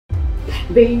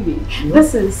Baby,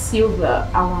 this is Silver,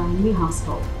 our new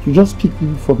household. You just pick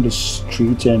people from the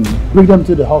street and bring them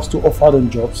to the house to offer them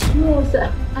jobs?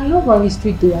 Yes, I love our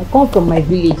street though. I come from my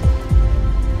village.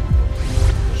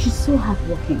 She's so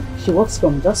hardworking. She works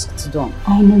from dusk to dawn.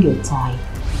 I know you're tired.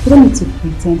 You don't need to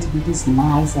pretend to be this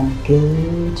nice and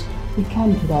good. You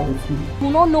can't do that with me.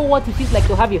 You don't know what it is like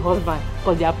to have a husband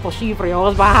because they are pushing you for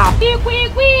your husband.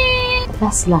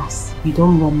 That's last. You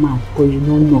don't run mad, but you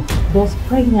don't know. Does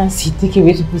pregnancy take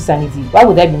away people's sanity? Why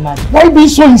would I be mad? Why being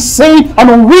so insane and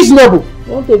unreasonable?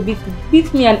 You want to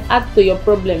beat me and add to your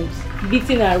problems.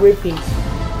 Beating and raping.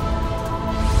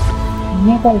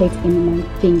 Never let anyone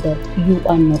think that you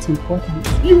are not important.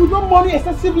 You withdraw money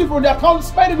excessively from the account,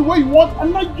 spend it the way you want,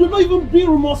 and now you're not even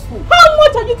being remorseful. How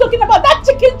much are you talking about? That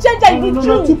chicken change I withdrew?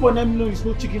 No, 2.9 million is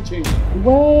no chicken change.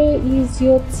 Where is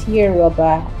your tear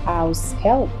rubber house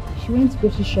help? She went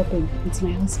grocery shopping with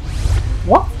my husband.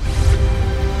 What?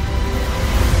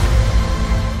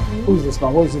 Who is this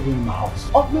man? What is he doing in my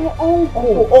house? Of my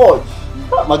uncle,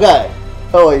 Oj. My guy,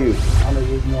 how are you? I know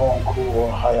you're no uncle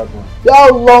or higher boy.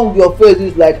 How long your face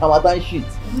is like Hamatan shit?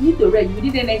 You need to rest. You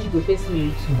need energy to face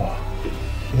me.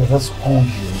 Yeah, that's all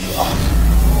you are.